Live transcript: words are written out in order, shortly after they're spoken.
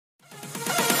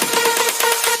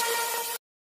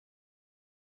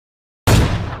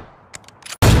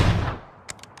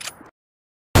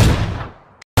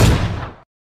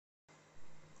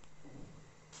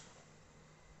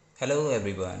Hello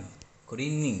everyone, good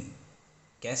evening.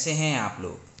 कैसे हैं आप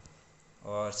लोग?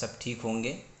 और सब ठीक होंगे।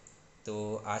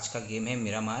 तो आज का गेम है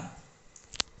मिरामार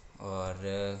और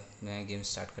मैं गेम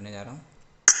स्टार्ट करने जा रहा हूँ।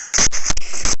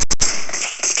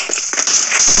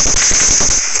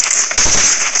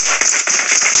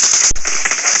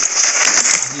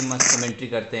 काफ़ी मस्त कमेंट्री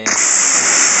करते हैं।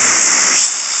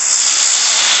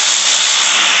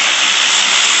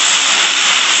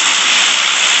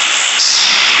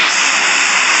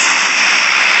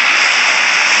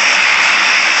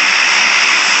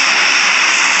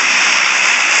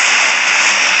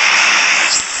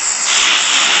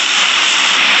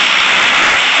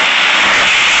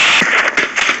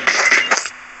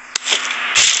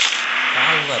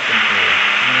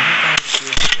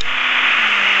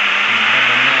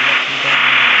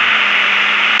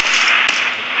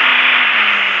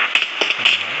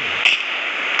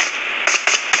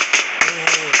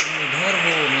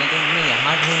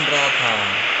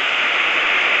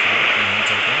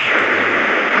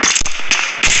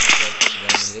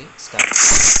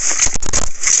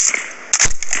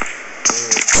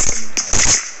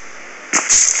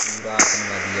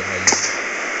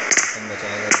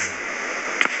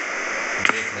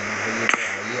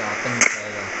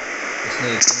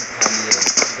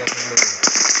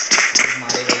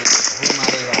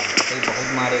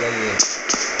 मारेगा ये।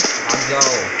 भाग जाओ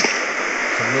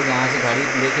सब लोग, यहाँ से गाड़ी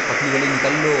लेके पतली गली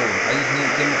निकल लो भाई, इसने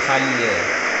गेम खा ली है।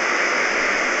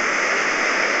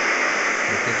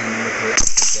 देखते 3 मिनट हुए।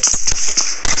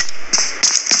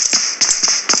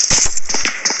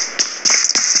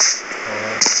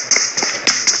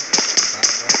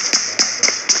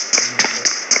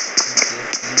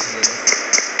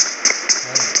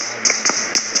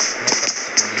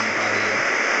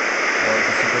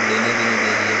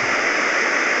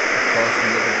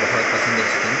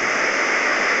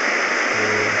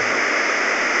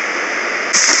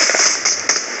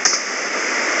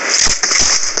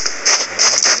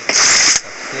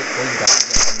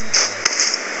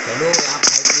 चलो यहाँ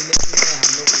फाइट ले लेनी है, हम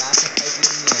लोग लास्ट में फाइट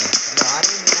लेनी है। चलो आ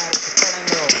रहे हैं यार, कितना टाइम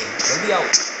लगाओगे? जल्दी आओ।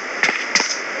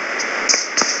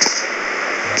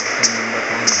 नंबर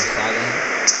कौन गुस्सा आ गए हैं?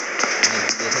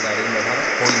 जैसे गाड़ी में बैठा रहा,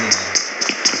 कोई नहीं आया।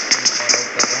 कॉल आउट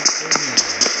कर रहा हूँ, कोई नहीं आया।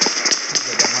 ठीक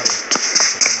है, मारो।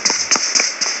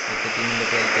 3 मिनट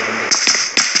के बंदे।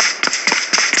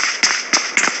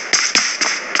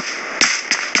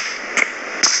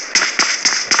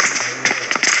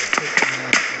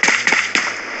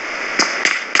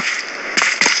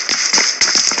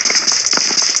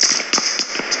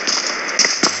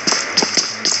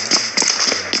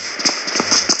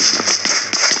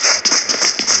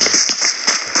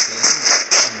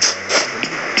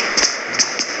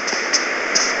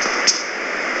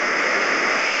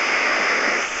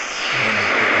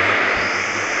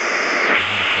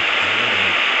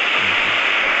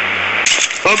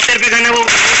 बॉक्सर पे गाना वो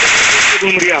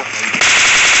घूम रहा,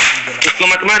 उसको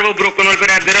मत मार। वो ब्रोकन वॉल पे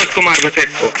रैप दे रहा, उसको मार। बस एक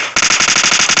को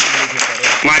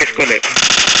मार, इसको ले।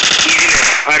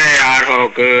 अरे यार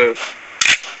होक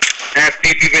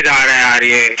एफटीपी पे जा रहा है यार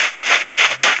ये।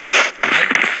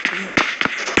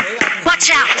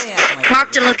 Watch out! Mark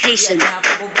the location.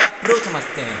 आपको प्रो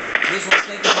समझते हैं, ये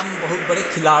सोचते हैं कि हम बहुत बड़े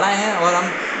खिलाड़ी हैं और हम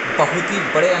बहुत ही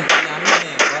बड़े अंतर्यामी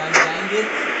हैं और हम जाएंगे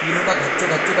तीनों का घच्चो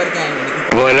घच्चो करके आएंगे।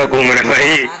 लेकिन वो लोग घूम रहे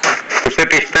भाई, उससे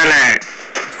पिस्टल है,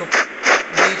 इसको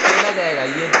ये खेला जाएगा।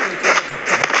 ये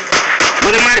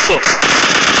मुझे मार को।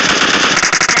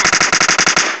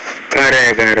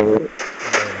 अरे घर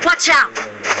Watch out!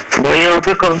 भाई यहाँ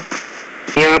पे कौन?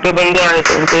 यहाँ पे बंदे आए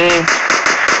थे।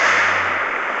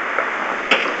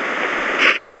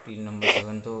 3 नंबर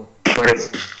 7 तो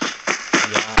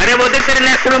अरे वो देख तेरे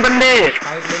लेफ्ट में बंदे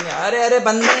फाइट लेंगे। अरे अरे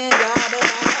बंदे हैं यार।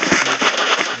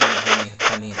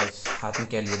 नहीं भाई, हाथ में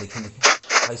क्या लिए? देखें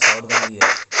भाई, शॉट गन ली है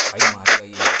भाई, मारेगा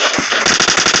ये भाई।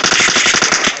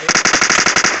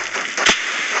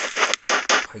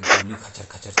 गोली खचर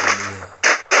खचर चल रही है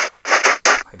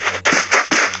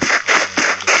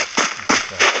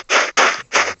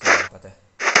पता है।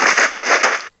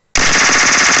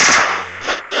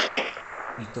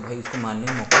 तो भाई उसको मारने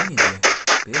का मौका नहीं दिया।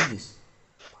 फेल दिस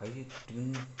भाई, ये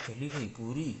टीम चली गई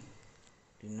पूरी।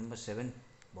 3 नंबर 7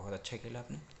 बहुत अच्छा खेला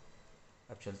आपने।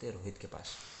 अब चलते हैं रोहित के पास।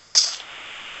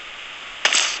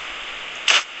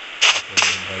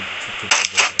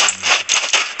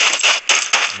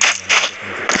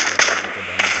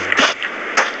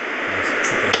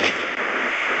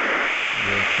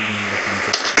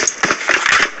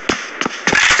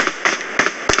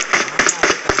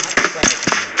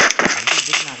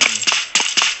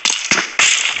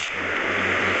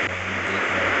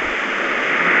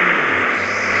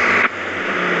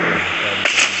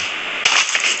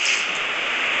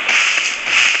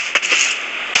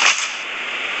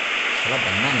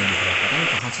 बंदा नहीं दिख रहा, पता नहीं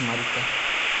कहाँ से मारी था।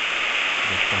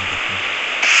 देखता हूँ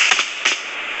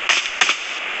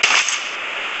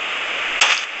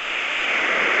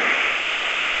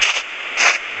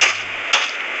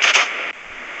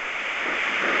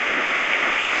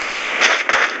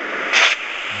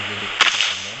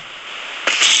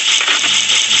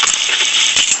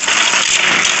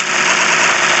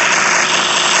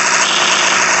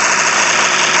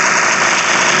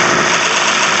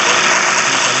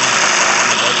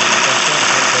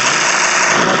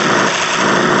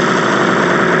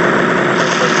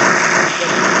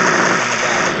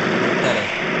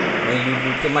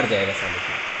के मर जाएगा साले।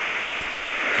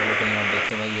 चलो कहीं और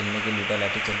देखते भाई, इनमें की लूटा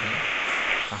लाठी चल रही है,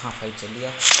 कहाँ फाइट चल रही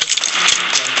है।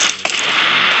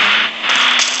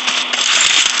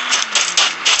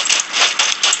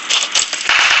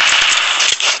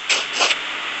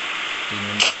 3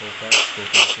 नंबर फोकस को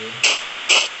पीछे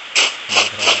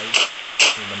देख रहा भाई,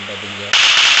 तो बंदा दिख गया।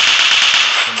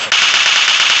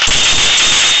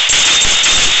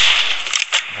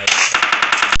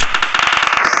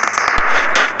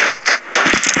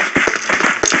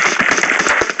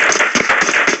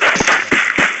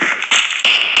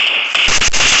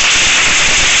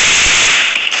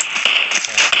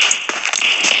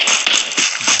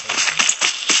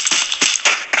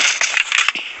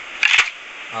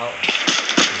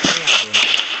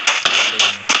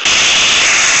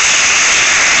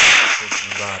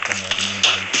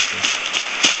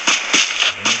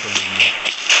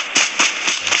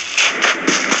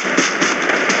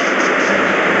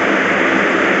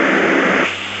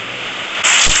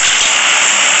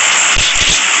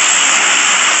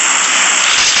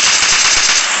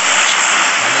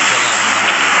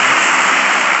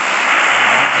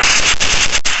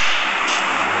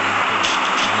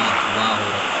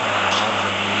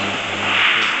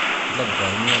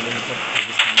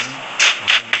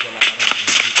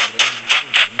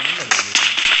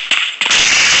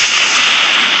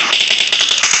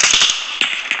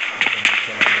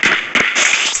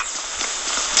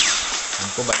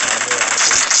 हमको बता दो यार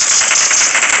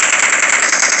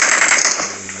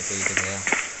कोई तो गया।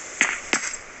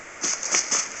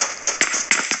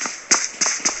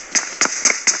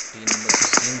 तीन नंबर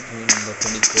 24।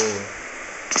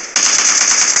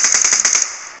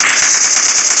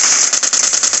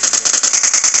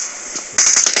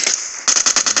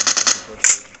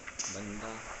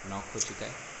 बंदा नॉक हो चुका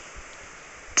है।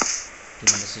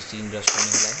 3 नंबर 16 रश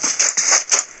होने वाला है।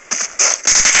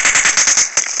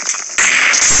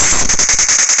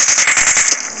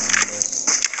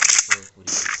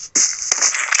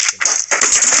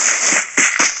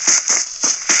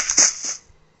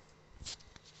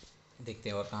 देखते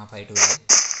हैं और कहाँ फाइट हुई है।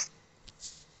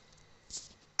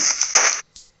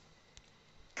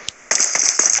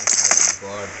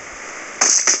 गॉड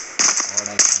और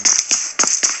आई कैन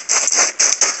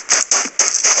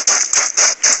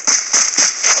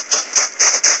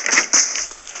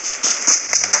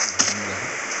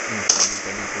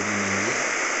पूरी नहीं हुई।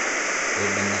 एक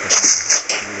बंदा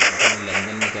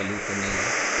लंदन में क्या लूट करने गया।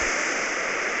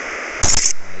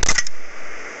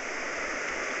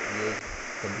 ये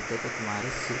कबूतर तो तुम्हारे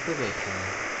सिर पे बैठा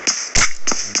है।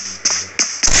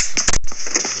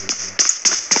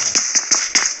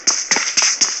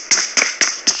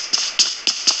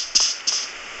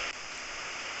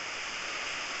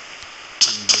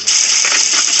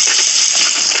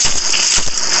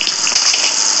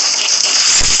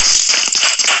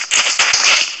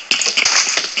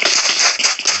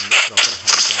 प्रॉपर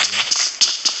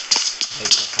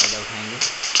हाइट का फायदा उठाएंगे।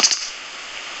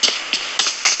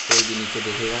 कोई भी नीचे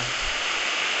देखेगा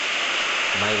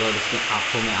भाई गॉड उसकी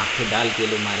आंखों में आंखें डाल के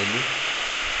लोग मारेंगे।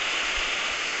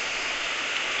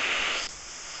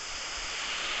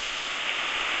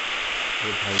 तो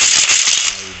भाई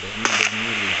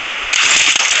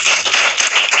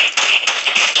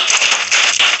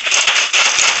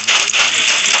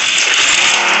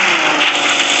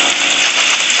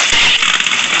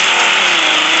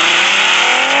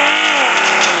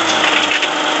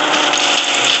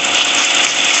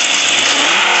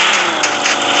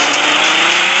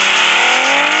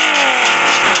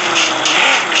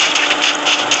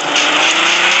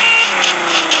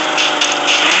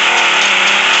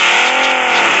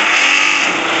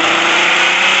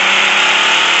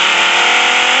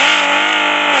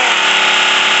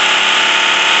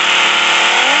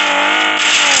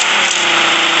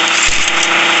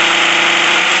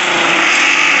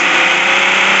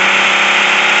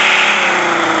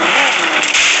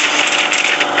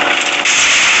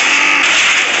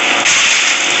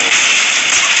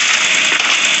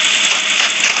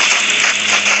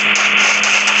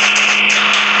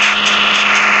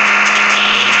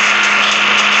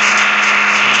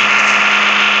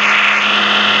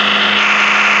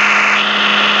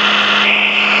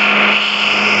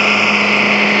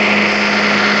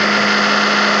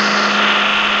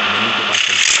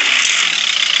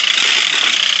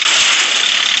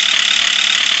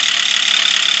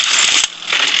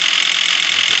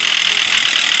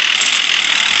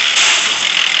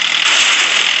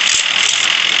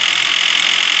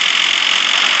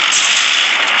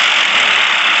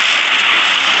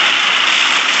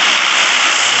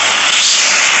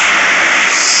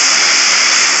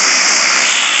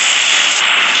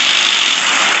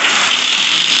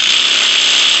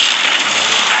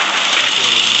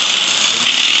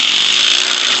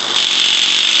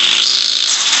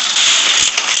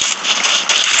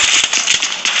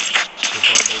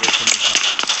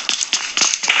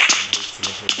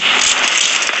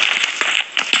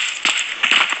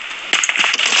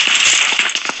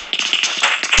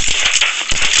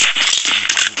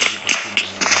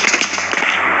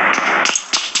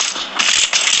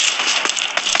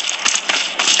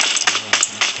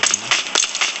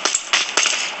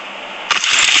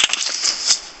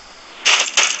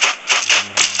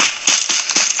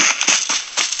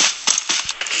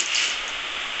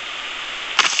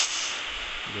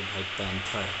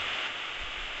पैंथर।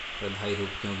 अरे भाई रुक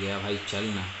क्यों गया भाई, चल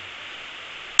ना।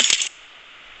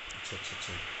 अच्छा अच्छा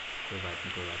अच्छा, कोई बात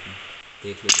नहीं कोई बात नहीं,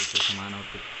 देख लो सामान और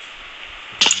कुछ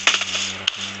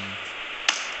रखने।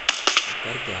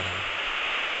 कर क्या रहा है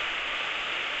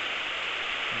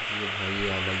ये भाई,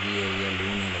 अलग ही है ये, लू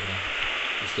नहीं लग रहा।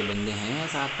 उसके बंदे हैं या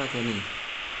साथ पास है नहीं?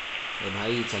 अरे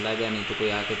भाई चला गया, नहीं तो कोई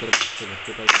आके तेरे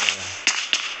बच्चों कर जाएगा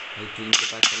भाई। टीम के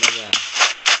पास चला गया,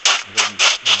 अगर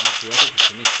मार हुआ तो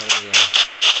फिनिश कर देगा।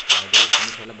 अगर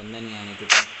फिनिश वाला बंदा नहीं आया तो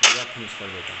तुम पूरा फिनिश कर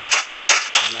देता।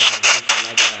 चला गया भाई,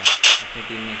 चला गया अपनी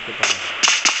टीम में के पास।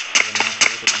 अगर ना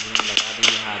हुआ तो बंदे लगा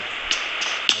देंगे हाथ,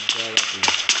 बच जाएगा तू।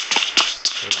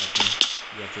 कोई बात नहीं,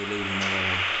 या अकेले ही घूमेगा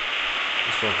भाई,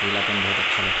 इसको अकेलापन बहुत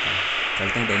अच्छा लगता है।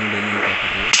 चलते हैं डेनी क्या कर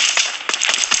रही है।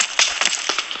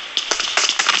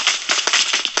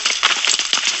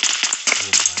 ओ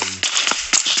भाई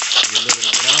ये लोग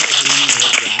लग रहा है टीम में हो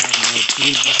गया है, मैं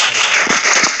टीम बस कर रहा हूँ।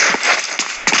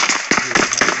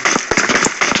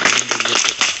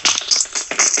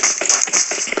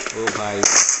 ओ भाई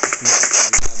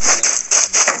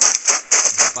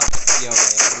किया हुआ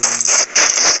यार रूम में।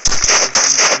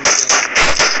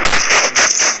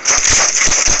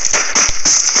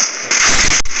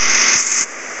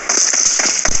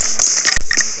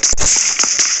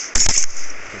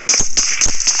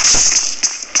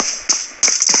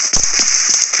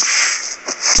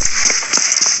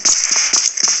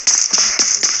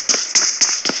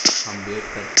 हम वेट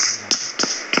करते हैं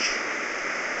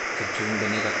जब जून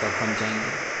बनेगा तब हम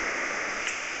जाएंगे।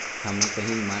 हमें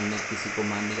कहीं मारने, किसी को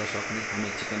मारने का शौक नहीं,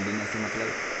 हमें चिकन डिनर से मतलब,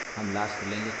 हम लास्ट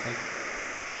लेंगे फाइट।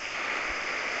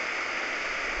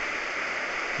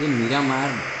 ये मीरामार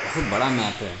बहुत बड़ा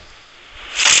मैप है।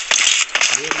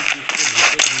 एक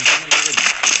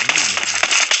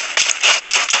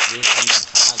बंदा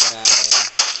भाग रहा है,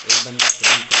 एक बंदा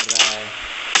स्क्रिम कर रहा है,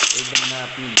 एक बंदा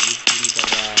अपनी लूट पूरी कर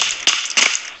रहा है।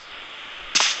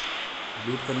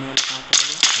 लूट करने वाला कहाँ पर है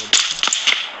वो देखो,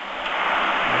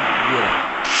 ये रहा।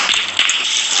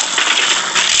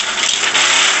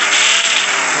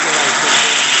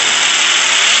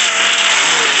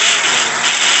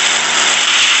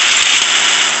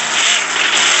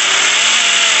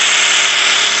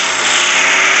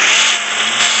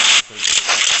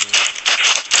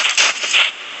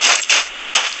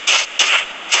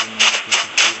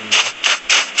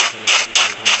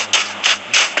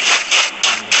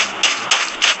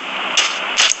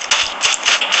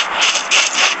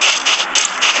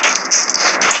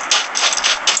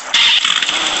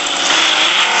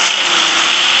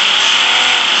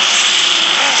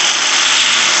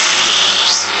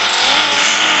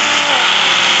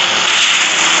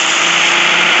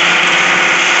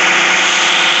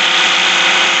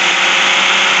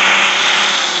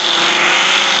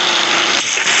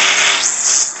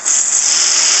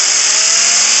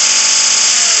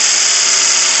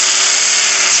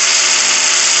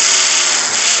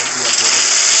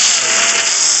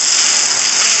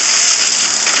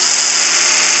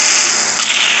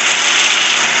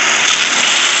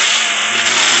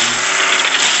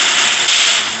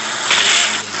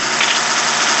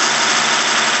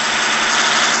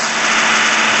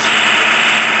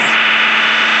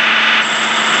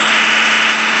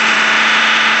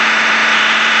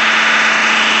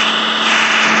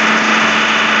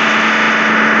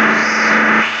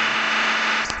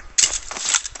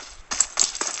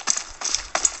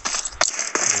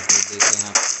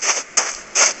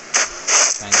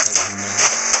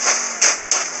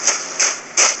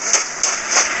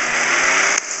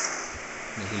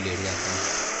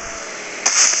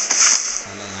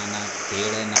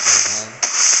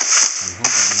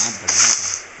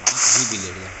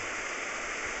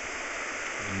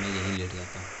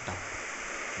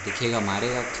 दिखेगा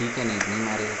मारेगा ठीक है, नहीं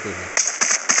मारेगा कोई बात।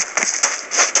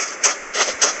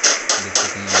 देखते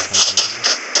कहीं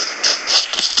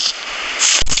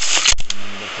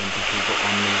नंबर 23 को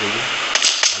ऑन मिल गई है।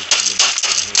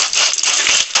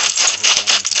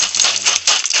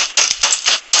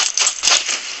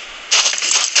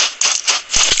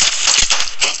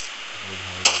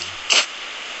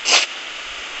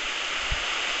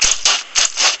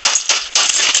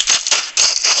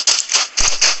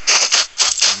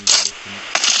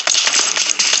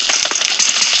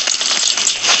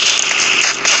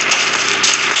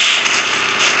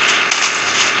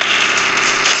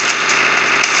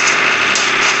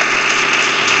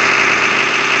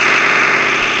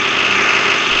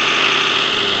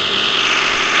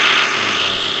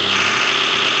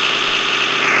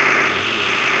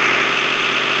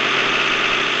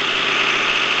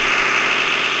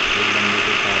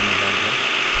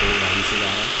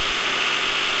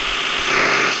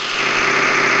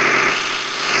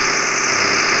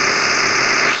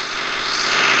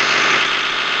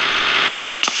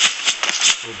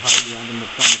 तो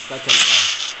मुक्का मुक्का चल रहा है।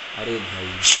 अरे भाई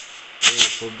ए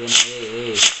खूब देना,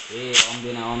 ए ओम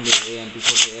देना, ओम दे, ए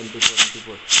MP4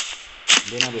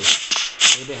 देना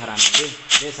बे हराम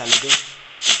दे साले दे।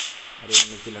 अरे इन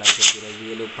लोग की लड़ाई करती रहेगी,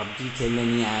 ये लोग पबजी खेलने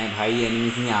नहीं आए भाई,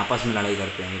 एनिमीज नहीं, आपस में लड़ाई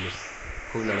करते हैं ये लोग,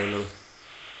 खूब लड़े लोग।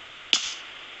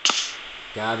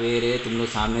 क्या बे रे तुम लोग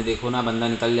सामने देखो ना, बंदा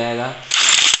निकल जाएगा,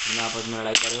 तुम लोग आपस में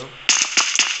लड़ाई कर रहे हो,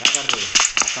 क्या कर रहे हो?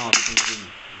 आता हूँ अभी तुम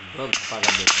बहुत धप्पा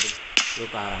कर देता है,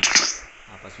 लोग आ रहा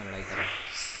आपस में लड़ाई करो।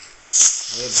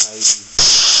 अरे भाई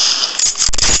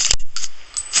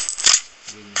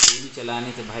ये गोली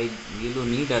चलाने से भाई ये लोग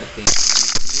नहीं डरते हैं, ये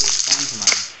टाइम से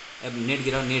मारो। अब नेट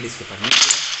गिराओ, नेट इसके ऊपर नेट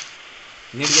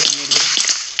गिरा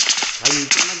भाई,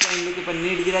 नीचे मत जाओ, इन लोग के ऊपर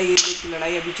नेट गिरा, ये लोग की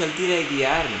लड़ाई अभी चलती रहेगी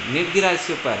यार, नेट गिरा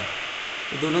इसके ऊपर।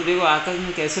 तो दोनों देखो आपस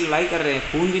में कैसे लड़ाई कर रहे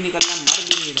हैं, खून भी निकल रहा है, मर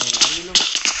भी नहीं रहे यार ये लोग।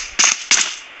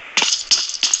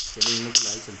 चलिए इन लोग की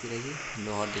लड़ाई चलती रहेगी, हम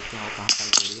लोग और देखते हैं और कहाँ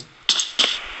फाइट हो रही है।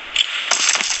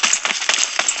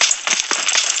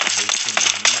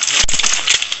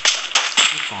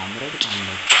 कॉमरेड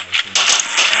नंबर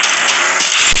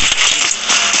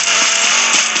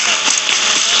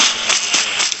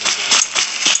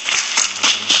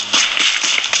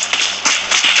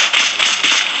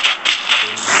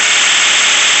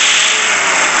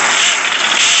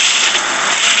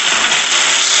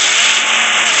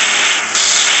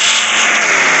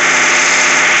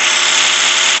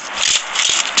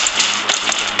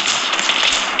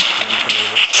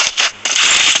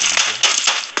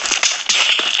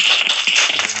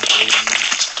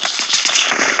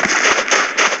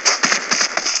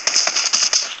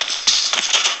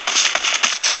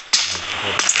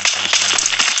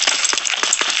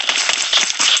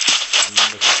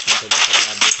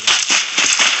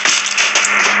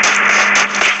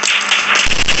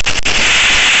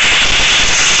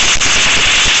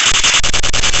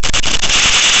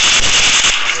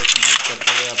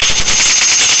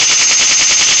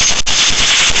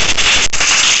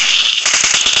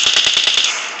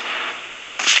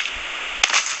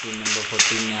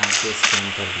 14 ने आके स्कैम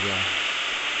कर दिया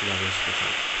लवेश के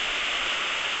साथ।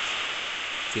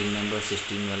 टीम नंबर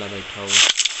 16 वाला बैठा हुआ,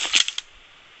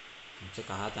 मुझसे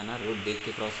कहा था ना रोड देख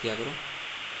के क्रॉस किया करो,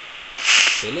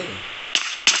 पहले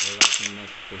मैं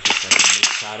कोशिश करूँगा,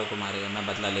 चारों को मारेगा, मैं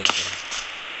बदला लेकर करा,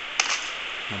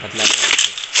 मैं बदला लेकर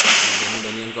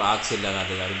दोनों को आग से लगा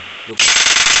देगा। रुक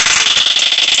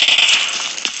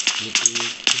लेकिन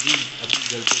अभी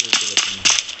जलते बच्चे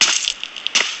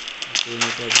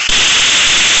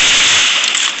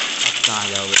अब कहाँ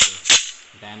जाओगे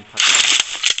डैम फट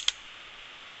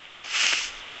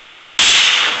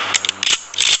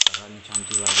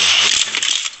शांति बात है,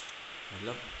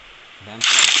 मतलब डैम बंद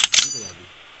हो जाएगी।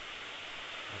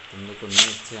 अब तुम लोग को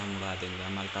नेट से हम उड़ा देंगे,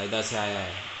 हम अलकायदा से आया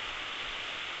है।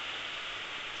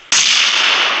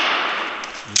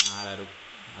 आ रहा रुक,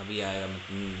 अभी आएगा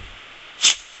मतलब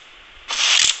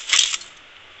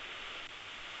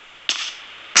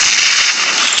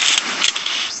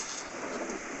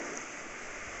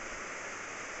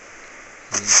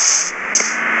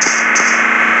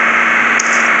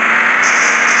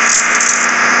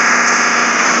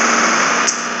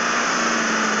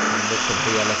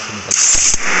अलग से निकल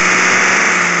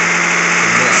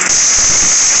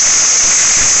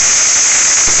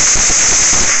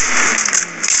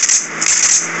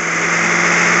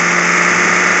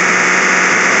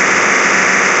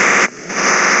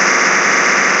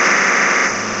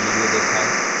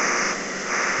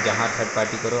जहाँ थर्ड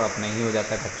पार्टी करो अपना ही हो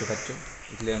जाता है कच्चू,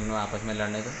 इसलिए हम लोग आपस में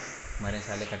लड़ने दो, हमारे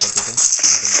साले कटे पीटे।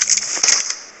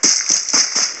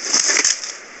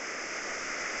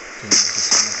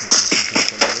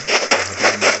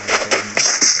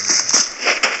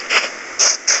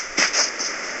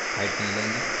 फाइट नहीं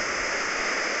लेंगे,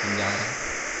 हम जा रहे हैं,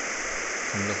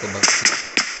 हम लोग को बस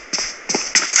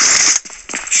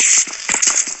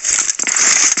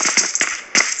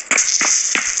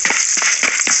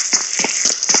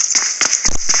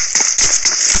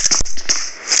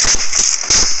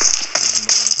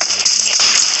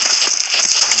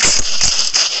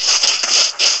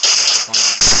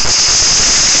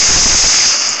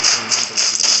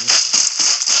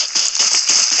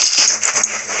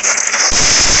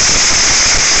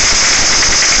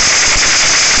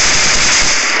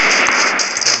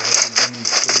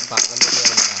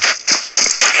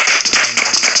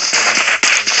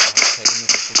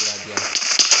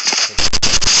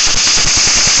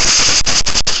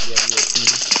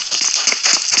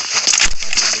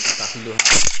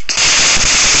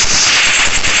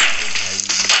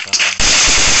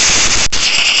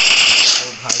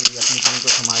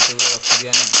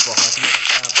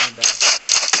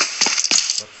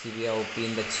टॉक्सी भी ओपी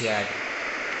इन द चैट।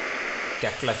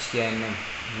 क्या क्लच किया इनने,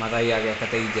 मज़ा ही आ गया।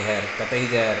 कतई जहर, कतई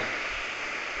जहर।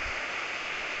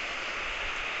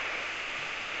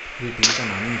 ये टीम का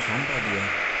नाम निशान पा दिया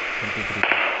 23।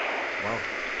 वाह,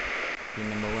 टीम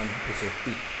नंबर 1 इस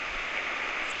ओपी।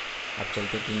 अब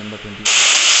चलते टीम नंबर 20।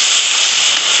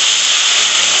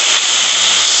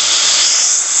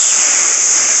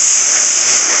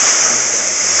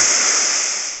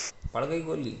 पड़ गई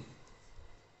गोली।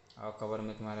 आओ कवर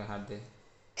में तुम्हारे हाथ दे।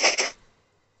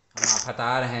 हम आफत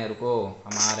आ रहे हैं, रुको,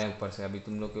 हम आ रहे हैं ऊपर से। अभी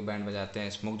तुम लोग के बैंड बजाते हैं।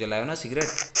 स्मोक जलाए हो ना, सिगरेट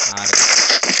आ रहे हैं।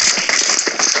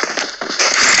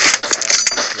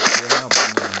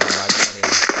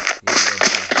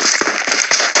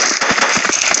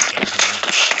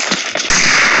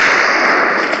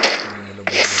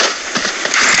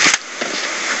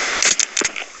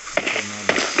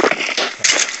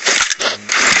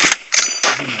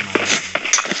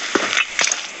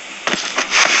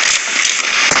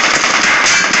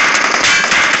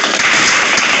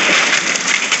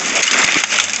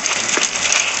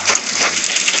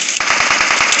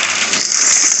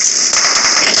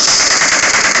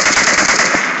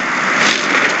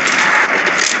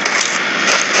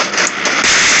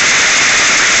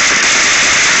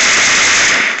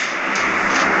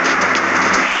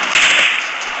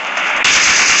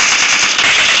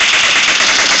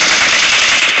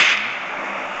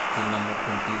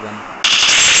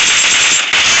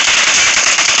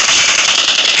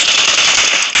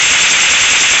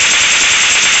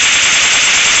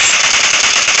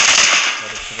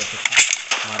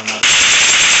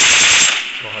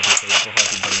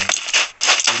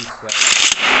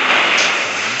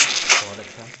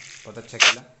 बहुत अच्छा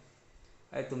खेला।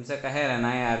 अरे तुमसे कहे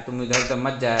रहना यार, तुम इधर उधर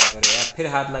मत जाया करो यार, फिर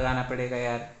हाथ लगाना पड़ेगा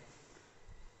यार।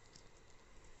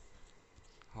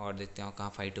 और देखते हैं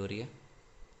कहाँ फाइट हो रही है।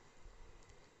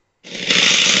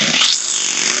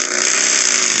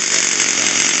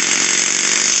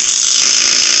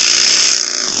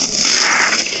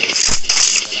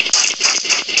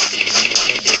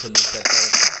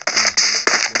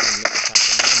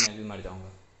 मैं भी मर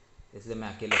जाऊंगा, इसलिए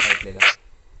मैं अकेले फाइट लेगा।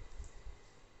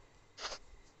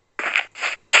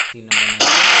 3 नंबर में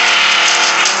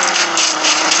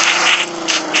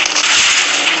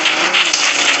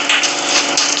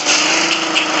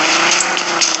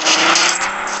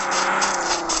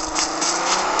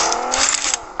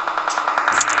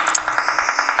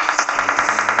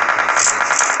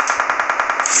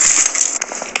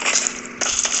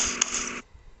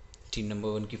 3 नंबर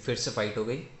 1 की फिर से फाइट हो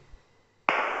गई।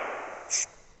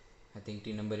 I think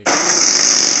 3 number 8।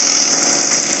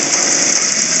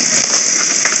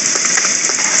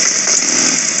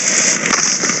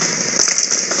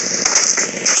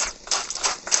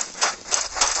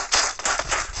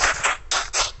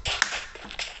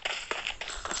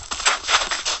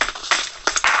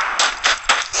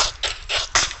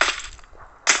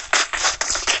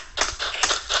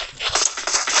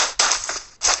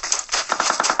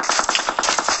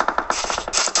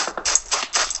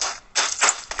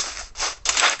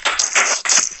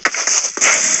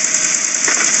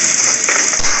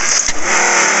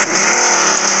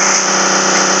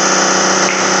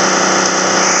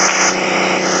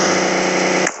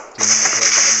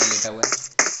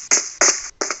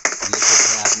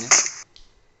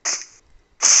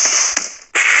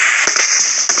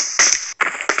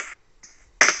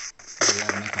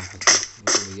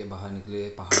 बाहर निकले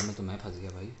पहाड़ में तो मैं फंस गया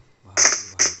भाई। बाहर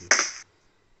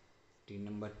 3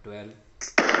 नंबर 12।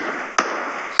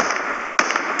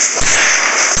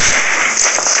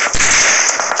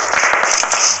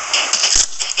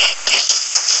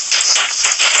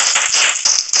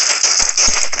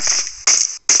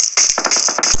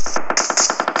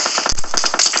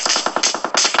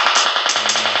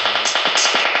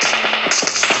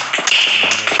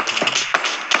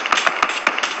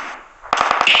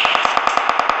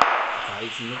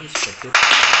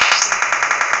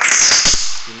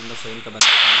 नंबर 7 का बंदा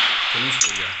फिनिश हो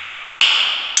गया।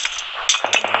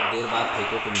 बहुत देर बाद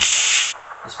फेंको तुम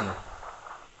इसमें।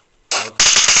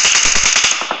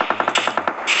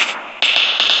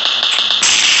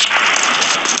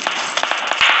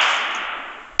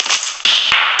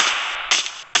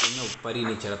 मैं ऊपर ही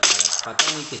नहीं चढ़ पा रहा, पता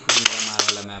नहीं कितने मेरा मार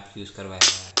वाला मैप यूज़ करवाया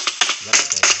है। गलत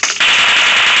है,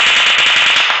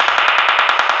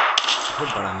 बहुत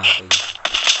बड़ा मैप है ये।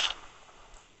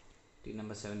 3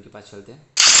 नंबर 7 के पास चलते हैं।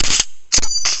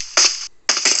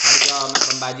 हट जाओ, मैं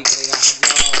बमबाजी करेगा।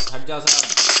 हट जाओ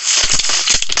साहब।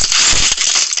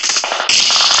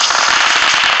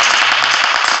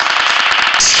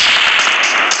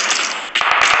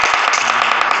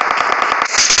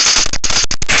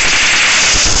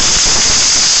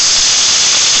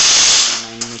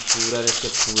 बार इसके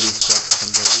पूरी स्क्वाड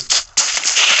खत्म कर दी।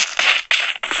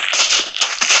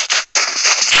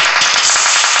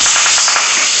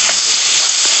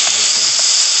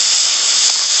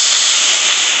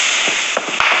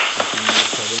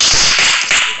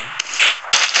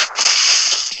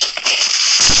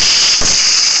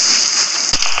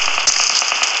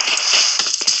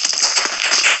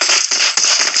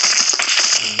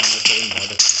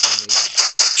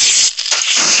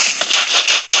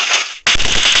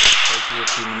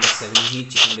 टीम नंबर 7 ही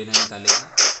चिकन डिनर निकालेगा।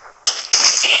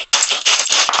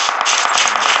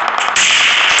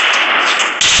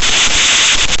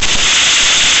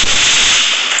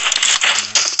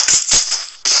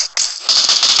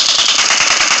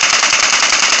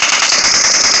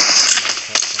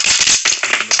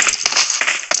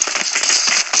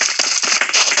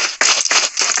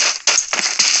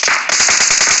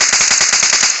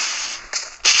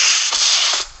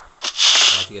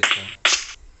 बहुत ही अच्छा है।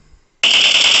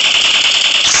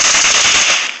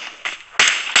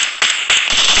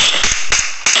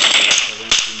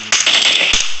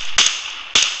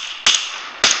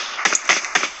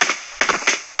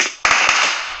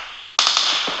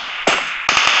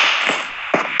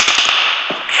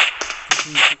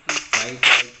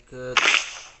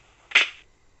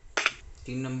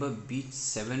 टीम नंबर बीच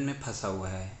 7 में फंसा हुआ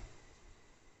है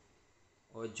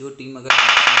और जो टीम अगर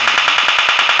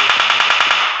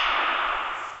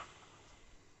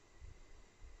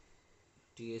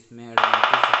टीएस में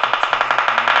एडवांटेज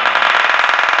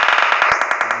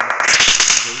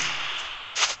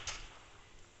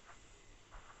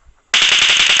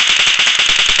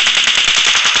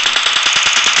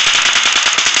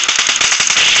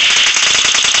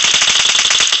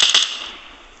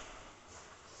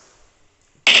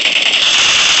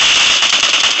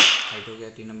हो गया।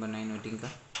 टीम नंबर 9 वेटिंग का।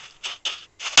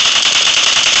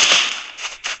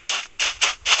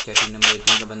 क्या टीम नंबर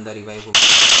 18 का बंदा रिवाइव हो?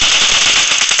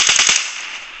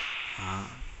 हाँ,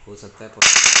 हो सकता है।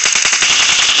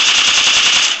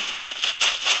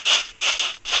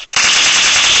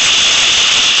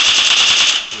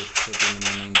 टीम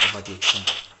नंबर 9 बहुत ही अच्छा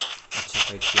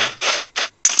फाइट किया।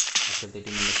 चलते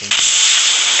टीम नंबर 10।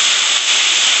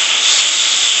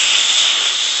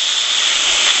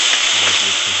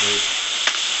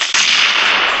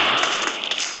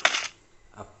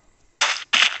 अब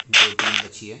 2 टीम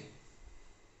बची है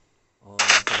और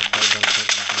मुकाबला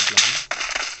है।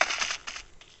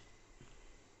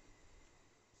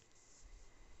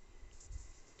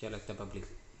 क्या लगता है पब्लिक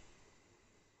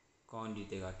कौन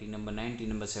जीतेगा? Team number 9, team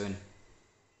number 7?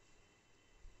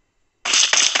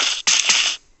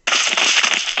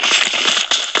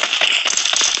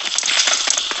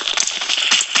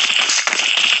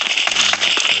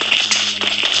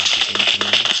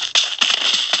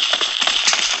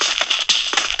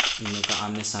 इनमें का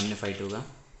आमने सामने फाइट होगा।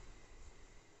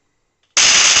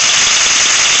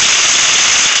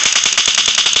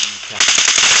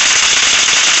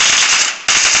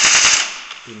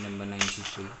 टीम नंबर 9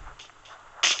 जीत गई।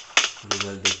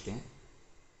 रिजल्ट देखते हैं।